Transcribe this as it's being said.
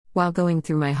While going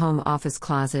through my home office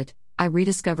closet, I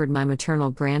rediscovered my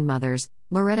maternal grandmother's,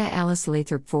 Loretta Alice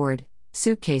Lathrop Ford,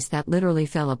 suitcase that literally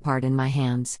fell apart in my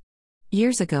hands.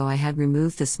 Years ago I had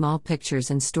removed the small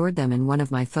pictures and stored them in one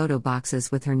of my photo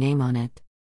boxes with her name on it.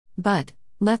 But,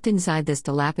 left inside this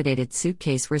dilapidated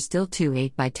suitcase were still two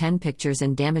 8x10 pictures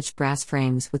in damaged brass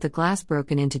frames with the glass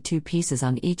broken into two pieces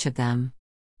on each of them.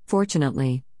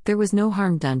 Fortunately, there was no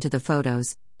harm done to the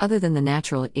photos, other than the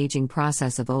natural aging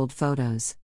process of old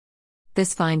photos.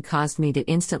 This find caused me to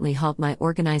instantly halt my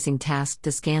organizing task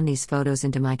to scan these photos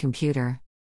into my computer.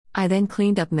 I then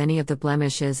cleaned up many of the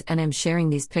blemishes and am sharing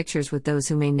these pictures with those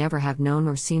who may never have known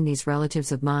or seen these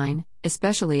relatives of mine,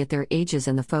 especially at their ages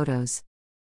in the photos.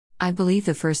 I believe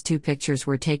the first two pictures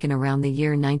were taken around the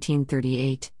year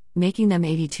 1938, making them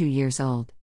 82 years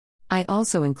old. I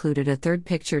also included a third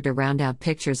picture to round out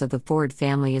pictures of the Ford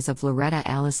family as of Loretta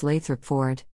Alice Lathrop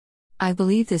Ford. I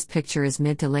believe this picture is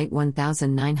mid to late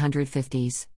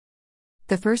 1950s.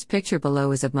 The first picture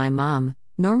below is of my mom,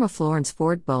 Norma Florence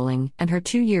Ford Bowling, and her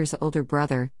 2 years older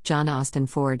brother, John Austin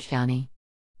Ford Johnny.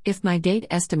 If my date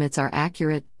estimates are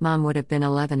accurate, Mom would have been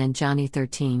 11 and Johnny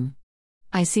 13.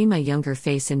 I see my younger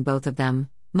face in both of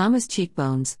them, Mama's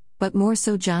cheekbones, but more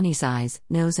so Johnny's eyes,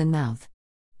 nose and mouth.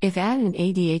 If AD and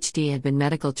ADHD had been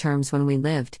medical terms when we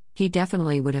lived, he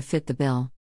definitely would have fit the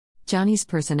bill. Johnny's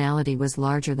personality was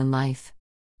larger than life.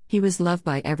 He was loved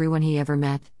by everyone he ever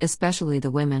met, especially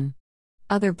the women.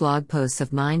 Other blog posts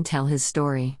of mine tell his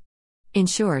story. In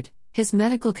short, his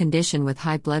medical condition with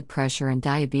high blood pressure and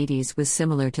diabetes was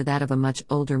similar to that of a much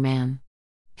older man.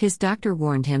 His doctor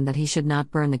warned him that he should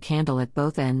not burn the candle at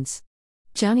both ends.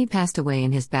 Johnny passed away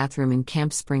in his bathroom in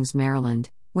Camp Springs, Maryland,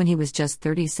 when he was just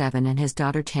 37 and his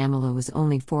daughter Tamala was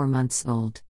only 4 months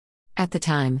old. At the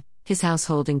time, his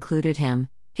household included him,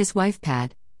 his wife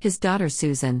Pat, his daughter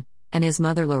Susan, and his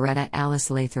mother Loretta Alice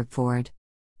Lathrop Ford.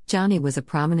 Johnny was a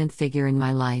prominent figure in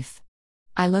my life.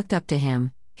 I looked up to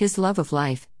him, his love of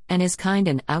life, and his kind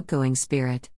and outgoing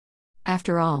spirit.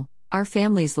 After all, our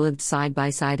families lived side by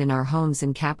side in our homes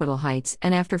in Capitol Heights,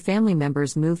 and after family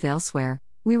members moved elsewhere,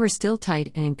 we were still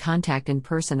tight and in contact in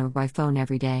person or by phone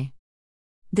every day.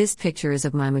 This picture is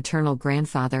of my maternal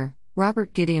grandfather,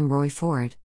 Robert Gideon Roy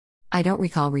Ford. I don't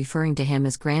recall referring to him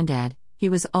as Granddad. He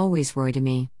was always Roy to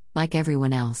me, like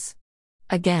everyone else.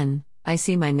 Again, I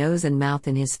see my nose and mouth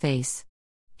in his face.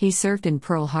 He served in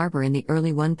Pearl Harbor in the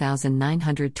early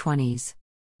 1920s.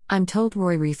 I'm told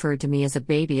Roy referred to me as a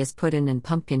baby as Puddin' and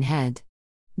Pumpkinhead.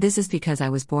 This is because I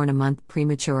was born a month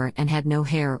premature and had no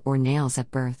hair or nails at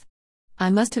birth.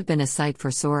 I must have been a sight for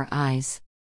sore eyes.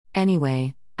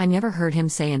 Anyway, I never heard him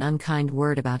say an unkind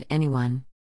word about anyone.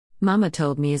 Mama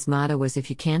told me his motto was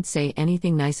if you can't say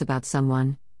anything nice about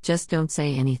someone, just don't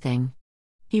say anything.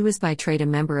 He was by trade a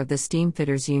member of the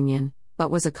Steamfitters Union,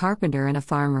 but was a carpenter and a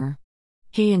farmer.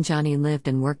 He and Johnny lived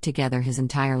and worked together his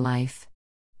entire life.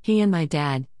 He and my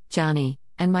dad, Johnny,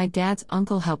 and my dad's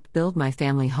uncle helped build my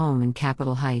family home in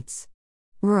Capitol Heights.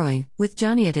 Roy, with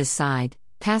Johnny at his side,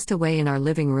 passed away in our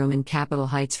living room in Capitol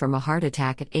Heights from a heart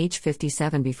attack at age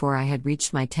 57 before I had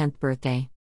reached my 10th birthday.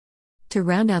 To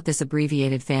round out this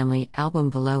abbreviated family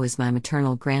album below is my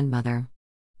maternal grandmother.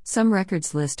 Some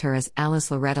records list her as Alice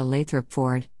Loretta Lathrop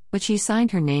Ford, but she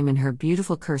signed her name in her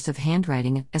beautiful cursive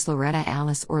handwriting as Loretta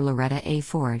Alice or Loretta A.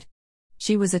 Ford.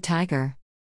 She was a tiger.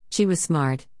 She was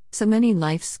smart, so many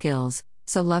life skills,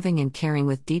 so loving and caring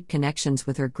with deep connections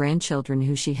with her grandchildren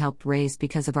who she helped raise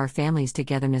because of our family's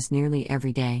togetherness nearly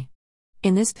every day.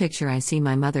 In this picture I see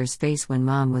my mother's face when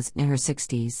Mom was in her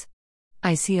 60s.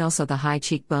 I see also the high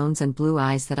cheekbones and blue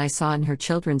eyes that I saw in her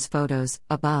children's photos,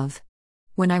 above.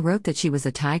 When I wrote that she was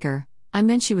a tiger, I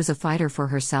meant she was a fighter for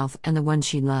herself and the one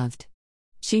she loved.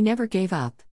 She never gave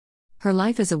up. Her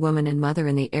life as a woman and mother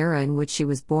in the era in which she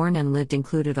was born and lived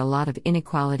included a lot of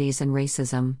inequalities and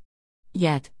racism.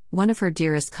 Yet, one of her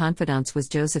dearest confidants was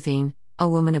Josephine, a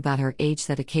woman about her age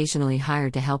that occasionally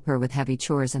hired to help her with heavy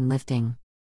chores and lifting.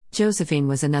 Josephine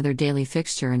was another daily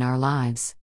fixture in our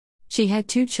lives. She had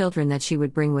 2 children that she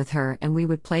would bring with her and we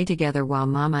would play together while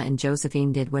Mama and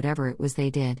Josephine did whatever it was they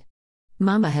did.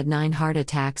 Mama had 9 heart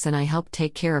attacks and I helped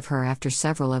take care of her after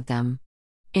several of them.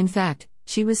 In fact,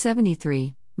 she was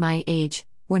 73, my age,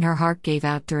 when her heart gave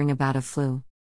out during a bout of flu.